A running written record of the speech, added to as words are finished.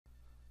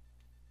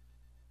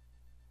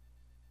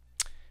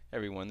Hey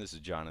everyone, this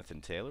is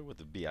Jonathan Taylor with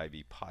the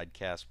BIB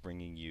podcast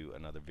bringing you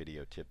another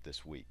video tip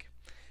this week.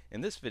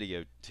 In this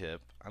video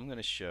tip, I'm going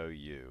to show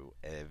you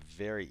a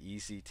very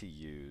easy to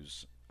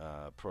use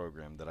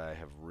program that I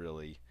have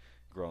really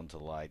grown to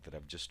like, that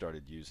I've just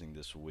started using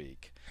this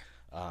week,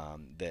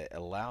 that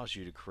allows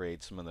you to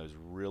create some of those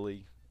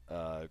really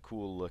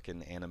cool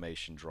looking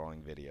animation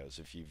drawing videos.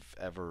 If you've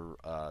ever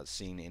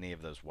seen any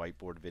of those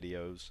whiteboard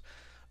videos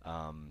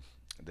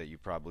that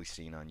you've probably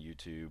seen on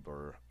YouTube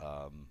or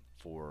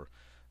for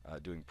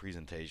doing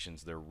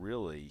presentations, they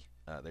really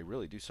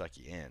do suck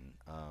you in.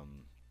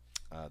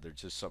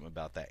 There's just something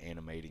about that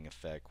animating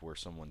effect where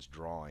someone's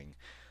drawing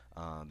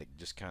that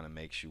just kind of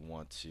makes you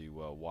want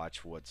to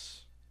watch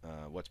what's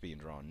being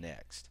drawn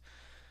next.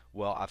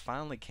 Well, I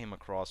finally came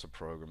across a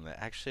program that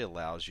actually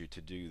allows you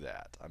to do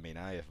that. I mean,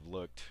 I have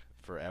looked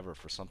forever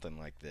for something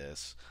like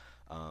this.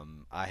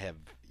 I have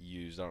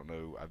used, I don't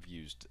know, I've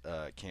used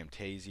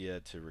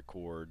Camtasia to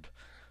record,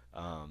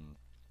 um,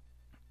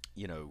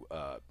 you know,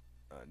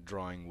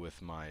 drawing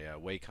with my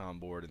Wacom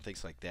board and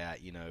things like that,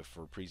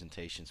 for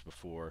presentations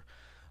before.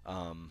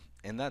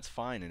 And that's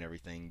fine and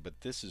everything,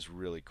 but this is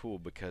really cool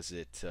because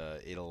it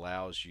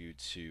allows you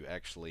to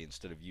actually,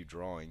 instead of you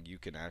drawing, you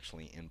can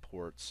actually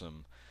import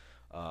some.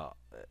 Uh,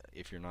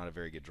 if you're not a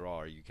very good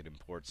drawer, you can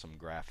import some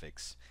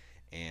graphics,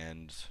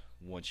 and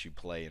once you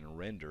play and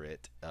render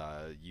it,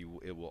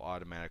 it will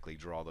automatically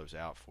draw those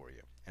out for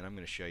you. And I'm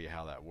going to show you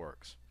how that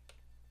works.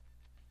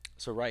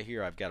 So right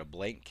here I've got a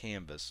blank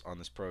canvas on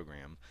this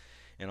program,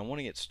 and I want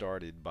to get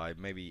started by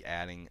maybe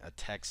adding a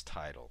text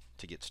title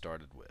to get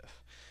started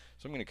with.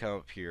 So I'm going to come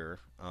up here,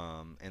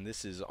 and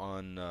this is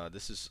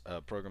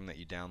a program that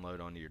you download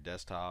onto your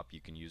desktop.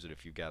 You can use it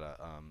if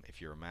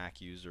if you're a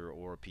Mac user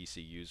or a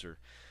PC user.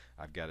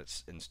 I've got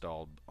it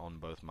installed on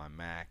both my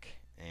Mac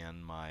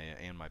and my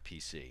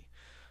PC.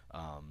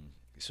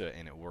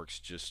 And it works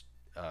just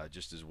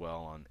as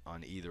well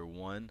on either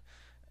one.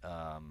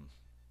 Um,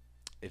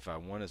 if I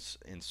want to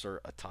insert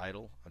a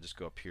title, I'll just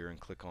go up here and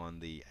click on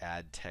the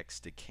Add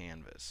Text to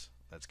Canvas.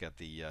 That's got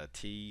the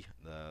T,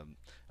 the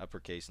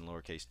uppercase and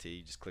lowercase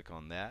t. Just click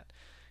on that,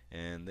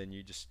 and then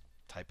you just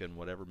type in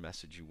whatever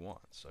message you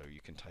want. So you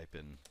can type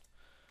in,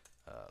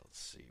 let's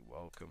see,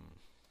 welcome.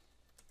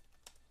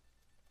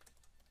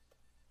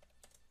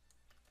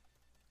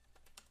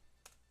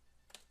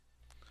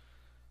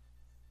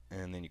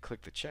 And then you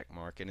click the check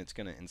mark, and it's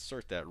going to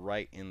insert that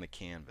right in the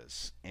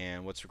canvas.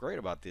 And what's great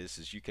about this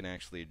is you can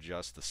actually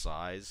adjust the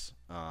size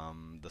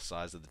of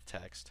the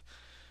text,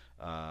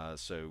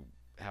 so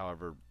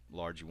however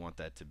large you want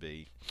that to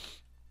be.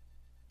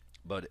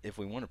 But if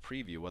we want to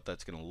preview what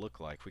that's going to look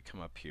like, we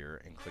come up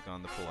here and click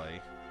on the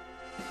play.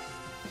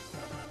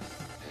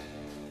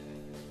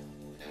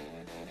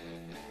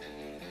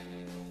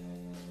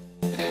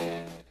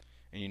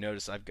 And you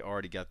notice I've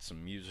already got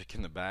some music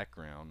in the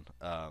background.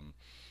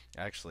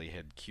 Actually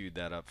had queued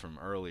that up from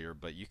earlier,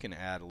 but you can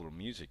add a little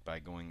music by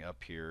going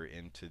up here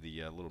into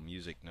the little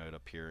music note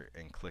up here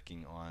and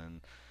clicking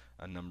on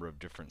a number of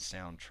different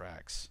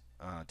soundtracks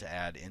to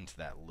add into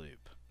that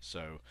loop.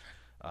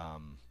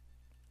 Um,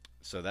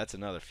 so that's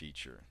another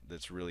feature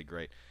that's really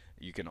great.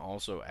 You can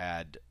also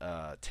add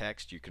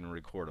text. You can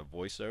record a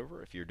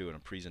voiceover if you're doing a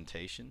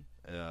presentation.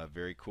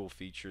 Very cool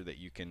feature that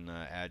you can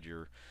add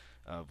your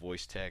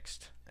voice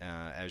text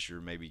as you're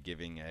maybe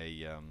giving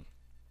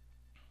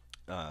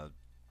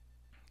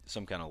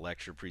some kind of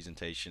lecture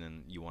presentation,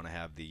 and you want to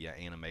have the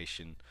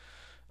animation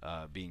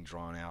being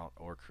drawn out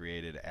or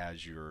created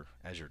as you're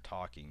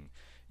talking.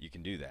 You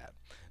can do that.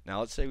 Now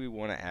let's say we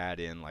want to add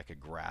in like a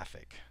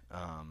graphic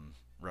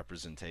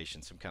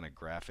representation, some kind of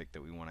graphic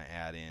that we want to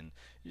add in.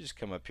 You just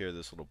come up here to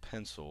this little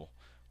pencil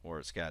where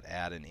it's got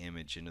add an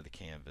image into the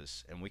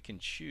canvas, and we can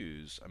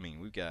choose. I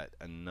mean, we've got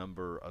a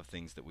number of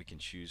things that we can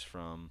choose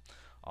from: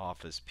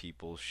 office,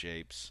 people,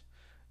 shapes,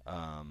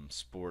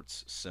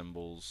 sports,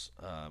 symbols.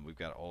 We've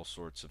got all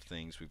sorts of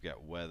things. We've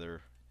got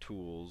weather,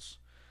 tools,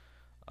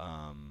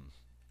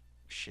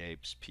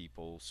 shapes,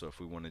 people. So if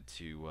we wanted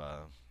to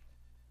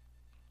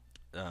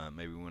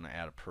maybe we want to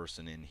add a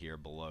person in here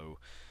below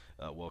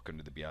welcome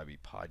to the BIB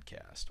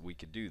podcast, we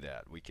could do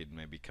that. We could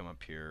maybe come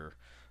up here,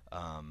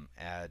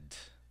 add,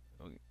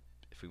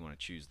 if we want to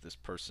choose this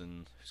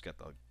person who's got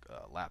the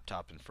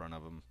laptop in front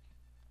of them,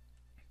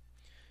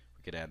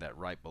 we could add that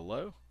right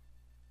below.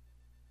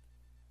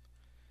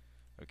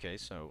 Okay,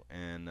 so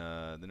and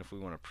then if we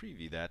want to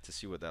preview that to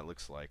see what that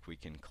looks like, we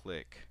can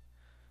click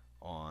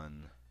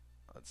on,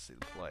 let's see,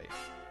 the play.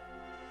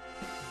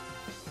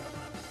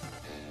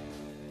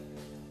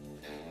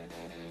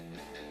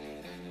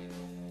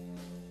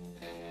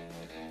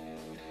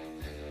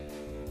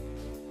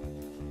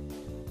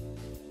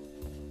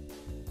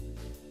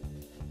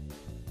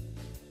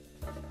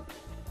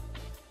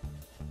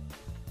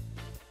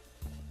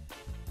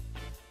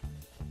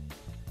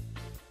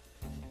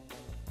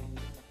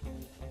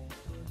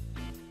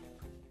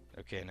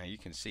 Okay, now you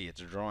can see it's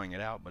drawing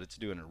it out, but it's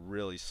doing it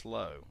really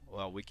slow.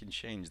 Well, we can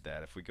change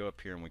that. If we go up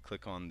here and we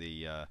click on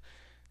the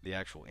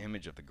actual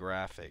image of the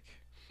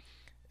graphic,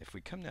 if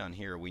we come down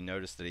here, we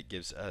notice that it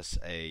gives us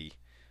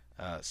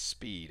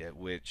speed at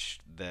which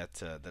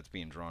that's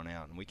being drawn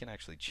out, and we can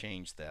actually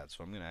change that.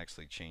 So I'm going to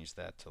actually change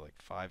that to like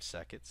 5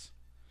 seconds.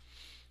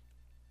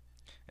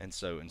 And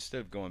so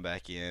instead of going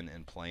back in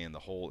and playing the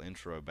whole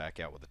intro back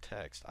out with the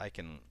text, I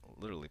can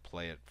literally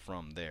play it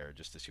from there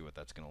just to see what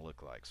that's going to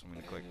look like. So I'm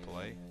going to click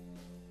play.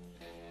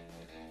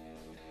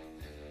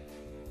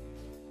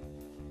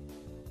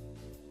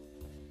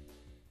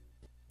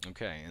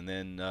 Okay, and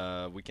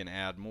then we can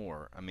add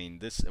more. I mean,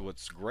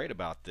 what's great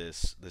about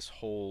this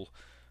whole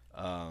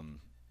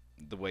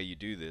the way you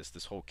do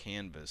this whole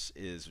canvas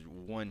is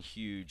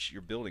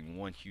you're building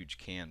one huge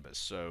canvas.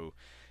 So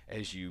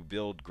as you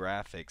build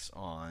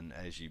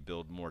as you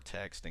build more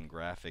text and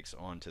graphics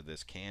onto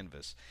this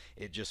canvas,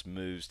 it just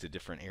moves to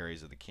different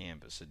areas of the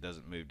canvas. It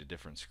doesn't move to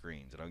different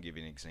screens. And I'll give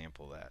you an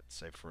example of that.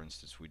 Say, for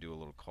instance, we do a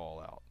little call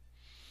out.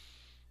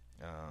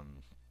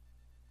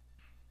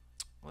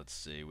 Let's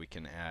see, we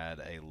can add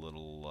a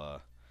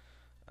little,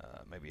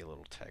 maybe a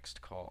little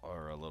text call,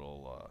 or a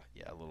little,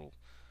 yeah, a little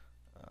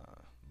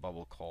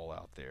bubble call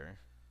out there.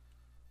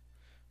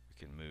 We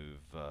can move,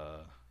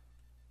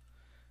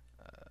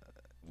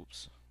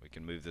 whoops, we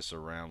can move this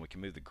around. We can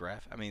move the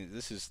graph. I mean,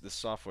 this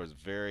software is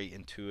very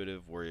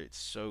intuitive, where it's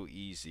so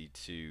easy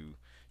to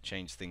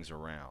change things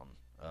around.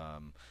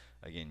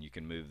 Again, you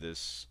can move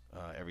this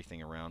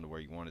everything around to where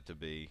you want it to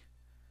be.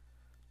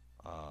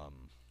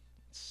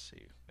 Let's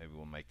see, maybe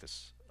we'll make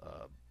this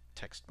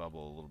text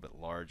bubble a little bit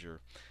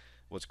larger.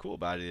 What's cool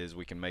about it is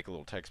we can make a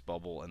little text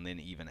bubble and then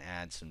even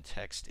add some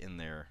text in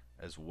there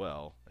as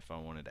well. If I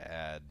wanted to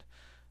add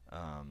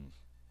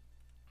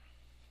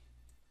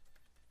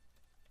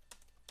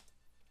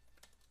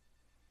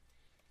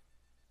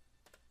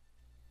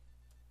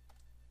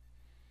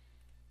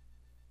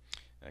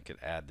I could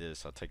add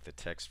this. I'll take the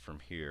text from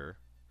here,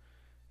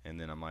 and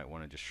then I might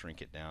want to just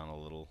shrink it down a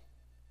little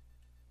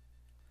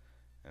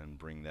and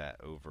bring that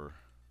over.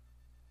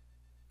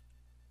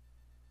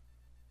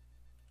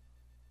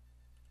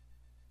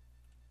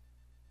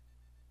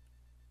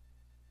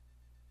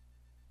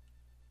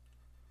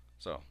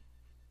 So,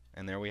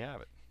 and there we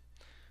have it.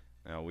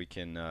 Now we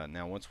can,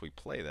 now once we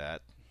play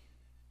that,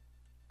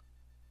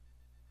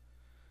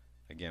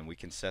 again, we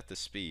can set the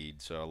speed.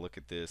 So I'll look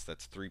at this,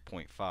 that's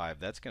 3.5.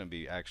 That's going to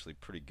be actually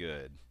pretty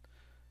good.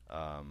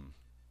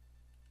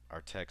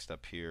 Our text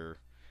up here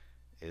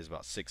is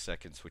about 6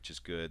 seconds, which is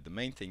good. The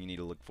main thing you need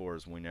to look for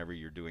is whenever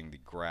you're doing the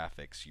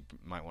graphics, you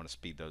might want to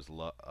speed those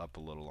up a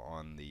little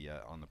on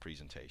the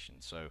presentation.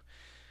 So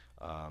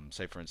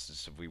say for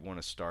instance, if we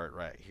want to start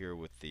right here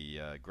with the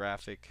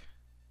graphic,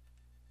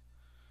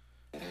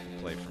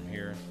 play from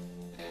here.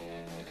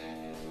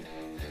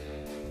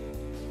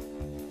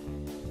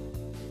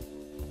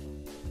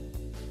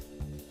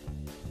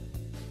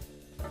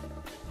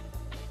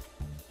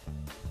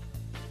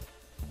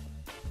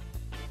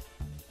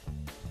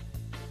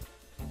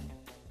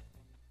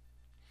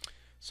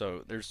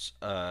 So there's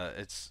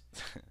it's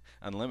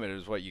unlimited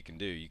is what you can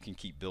do. You can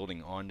keep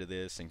building onto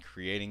this and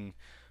creating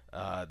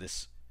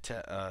this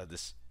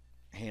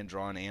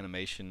hand-drawn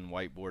animation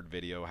whiteboard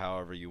video,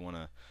 however you want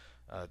to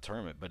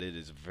term it. But it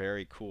is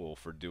very cool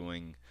for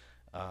doing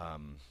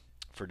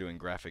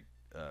graphic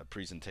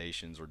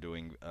presentations, or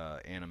doing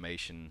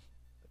animation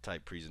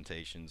type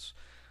presentations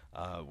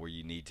where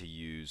you need to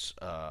use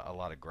a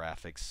lot of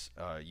graphics.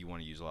 You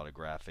want to use a lot of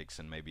graphics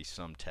and maybe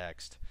some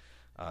text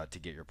to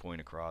get your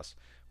point across.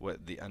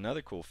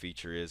 Another cool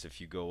feature is, if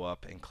you go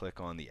up and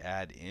click on the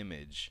add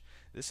image,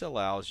 this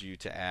allows you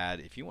to add,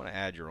 if you want to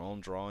add your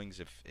own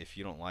drawings, if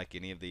you don't like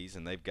any of these,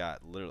 and they've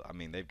got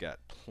they've got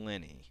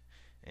plenty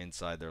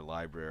inside their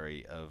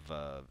library of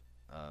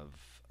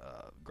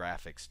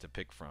graphics to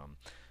pick from.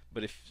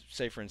 But if,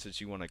 say for instance,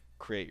 you want to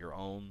create your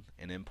own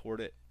and import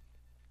it,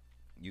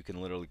 you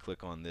can literally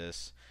click on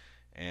this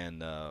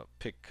and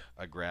pick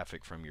a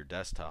graphic from your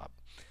desktop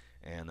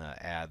and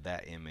add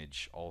that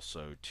image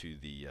also to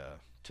the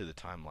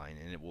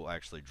timeline, and it will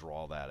actually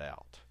draw that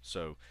out.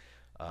 So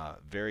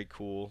very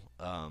cool,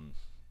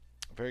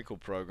 very cool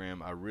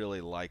program. I really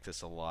like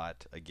this a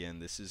lot. Again,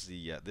 this is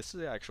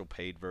the actual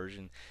paid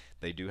version.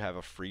 They do have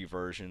a free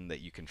version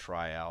that you can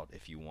try out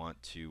if you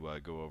want to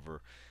go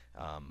over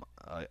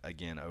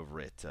again over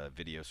at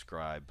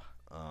VideoScribe.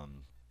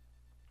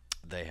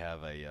 They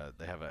have a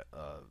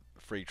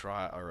free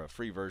try, or a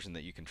free version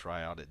that you can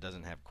try out. It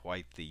doesn't have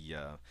quite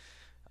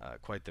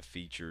the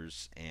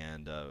features,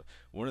 and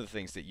one of the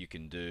things that you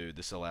can do,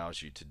 this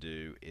allows you to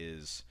do,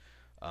 is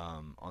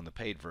on the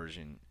paid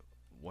version,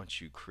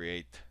 once you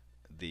create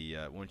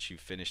once you've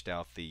finished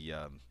out the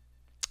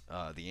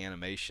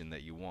animation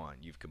that you want,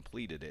 you've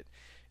completed it,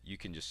 you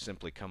can just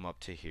simply come up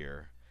to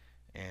here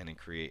and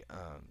create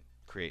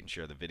and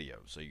share the video.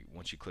 So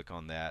once you click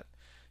on that,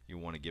 you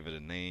want to give it a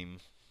name.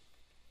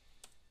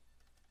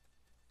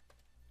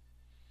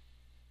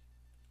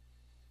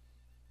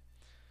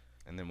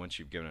 And then once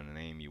you've given it a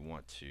name, you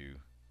want to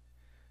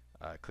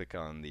click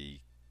on the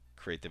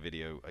create the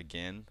video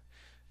again.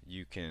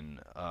 You can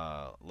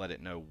let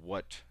it know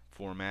what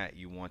format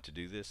you want to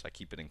do this. I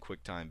keep it in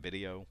QuickTime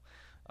video.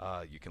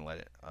 You can let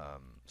it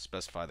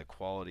specify the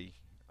quality.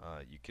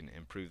 You can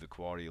improve the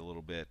quality a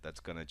little bit. That's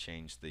going to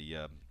change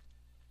the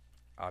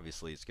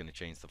obviously it's going to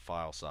change the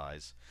file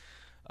size.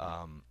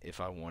 If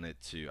I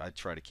wanted to, I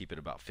try to keep it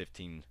about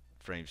 15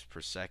 frames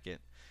per second.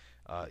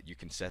 You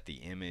can set the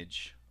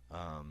image.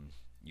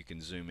 You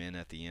can zoom in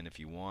at the end if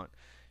you want.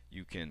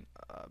 You can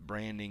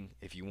branding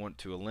if you want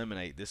to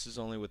eliminate. This is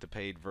only with the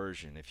paid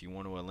version. If you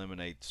want to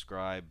eliminate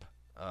Scribe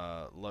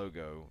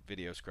logo,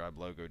 VideoScribe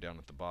logo down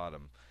at the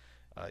bottom,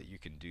 you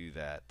can do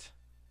that.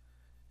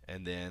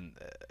 And then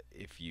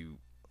if you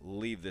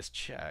leave this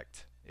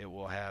checked, it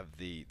will have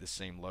the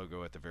same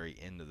logo at the very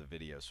end of the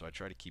video. So I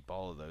try to keep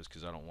all of those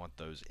because I don't want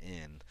those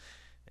in.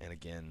 And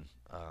again,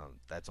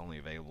 that's only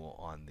available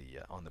on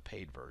the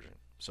paid version.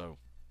 So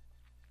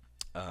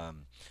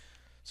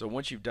so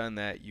once you've done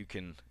that, you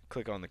can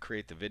click on the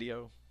create the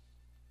video,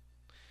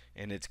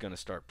 and it's going to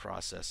start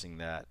processing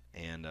that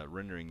and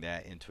rendering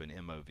that into an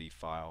MOV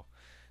file.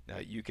 Now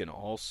you can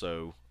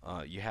also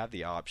you have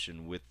the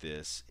option with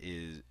this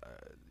is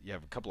you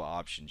have a couple of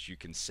options. You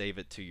can save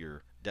it to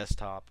your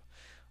desktop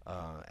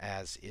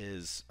as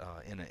is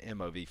in an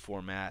MOV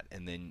format,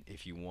 and then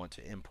if you want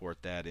to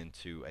import that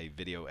into a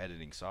video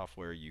editing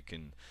software, you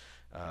can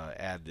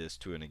add this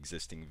to an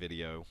existing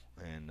video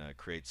and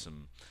create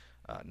some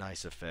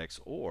nice effects.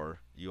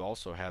 Or you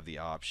also have the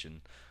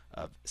option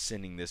of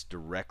sending this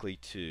directly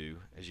to,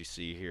 as you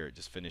see here, it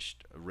just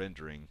finished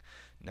rendering.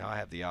 Now I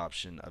have the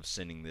option of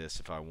sending this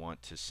if I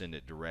want to send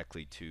it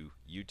directly to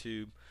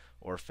YouTube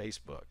or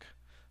Facebook,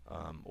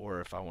 or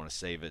if I want to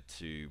save it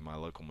to my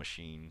local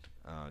machine,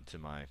 to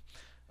my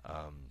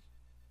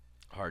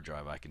hard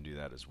drive, I can do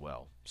that as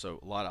well. So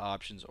a lot of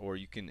options. Or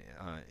you can,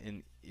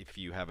 if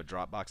you have a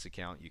Dropbox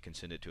account, you can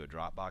send it to a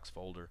Dropbox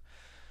folder.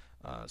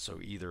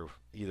 So either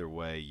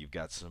way, you've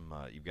got some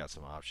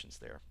options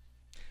there.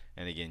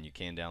 And again, you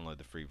can download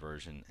the free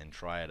version and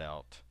try it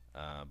out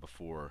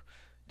before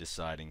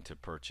deciding to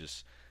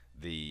purchase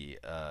the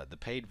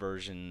paid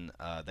version.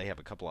 They have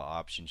a couple of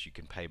options. You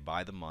can pay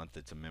by the month.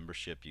 It's a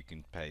membership. You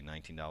can pay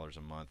 $19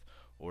 a month,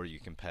 or you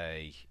can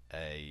pay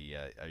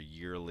a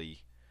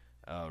yearly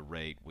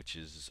rate, which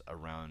is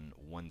around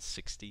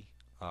 $160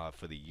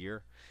 for the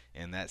year,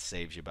 and that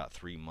saves you about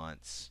 3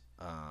 months.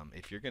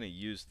 If you're going to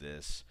use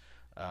this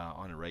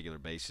on a regular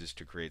basis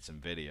to create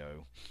some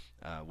video,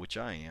 which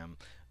I am,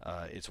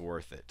 it's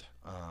worth it.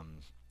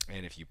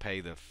 And if you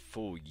pay the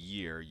full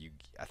year,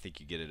 I think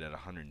you get it at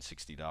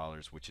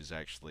 $160, which is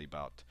actually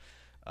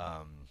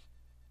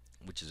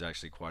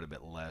quite a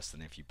bit less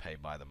than if you pay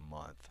by the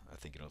month. I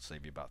think it'll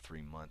save you about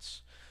 3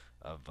 months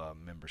of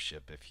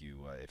membership if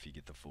you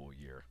get the full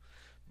year.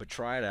 But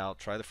try it out,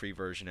 try the free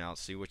version out,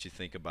 see what you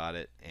think about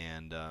it,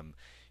 and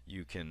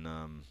you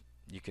can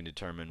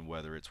determine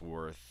whether it's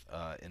worth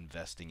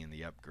investing in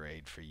the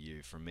upgrade for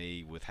you. For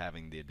me, with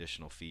having the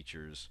additional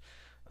features,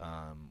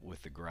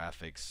 with the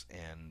graphics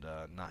and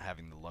not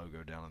having the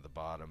logo down at the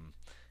bottom,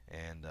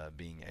 and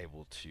being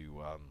able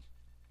to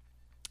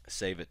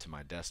save it to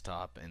my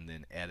desktop and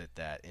then edit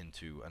that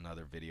into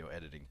another video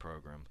editing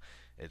program,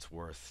 it's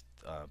worth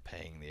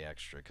paying the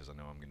extra because I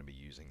know I'm going to be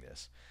using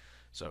this.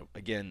 So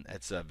again,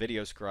 it's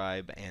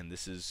VideoScribe, and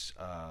this is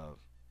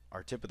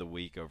our tip of the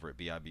week over at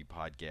BIB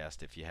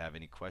Podcast. If you have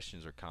any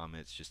questions or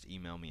comments, just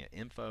email me at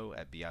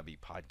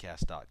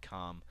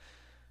info@bibpodcast.com.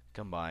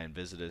 Come by and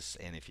visit us,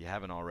 and if you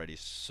haven't already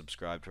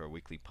subscribed to our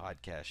weekly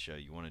podcast show,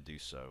 you want to do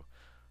so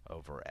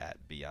over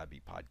at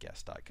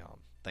bibpodcast.com.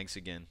 Thanks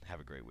again. Have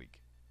a great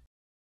week.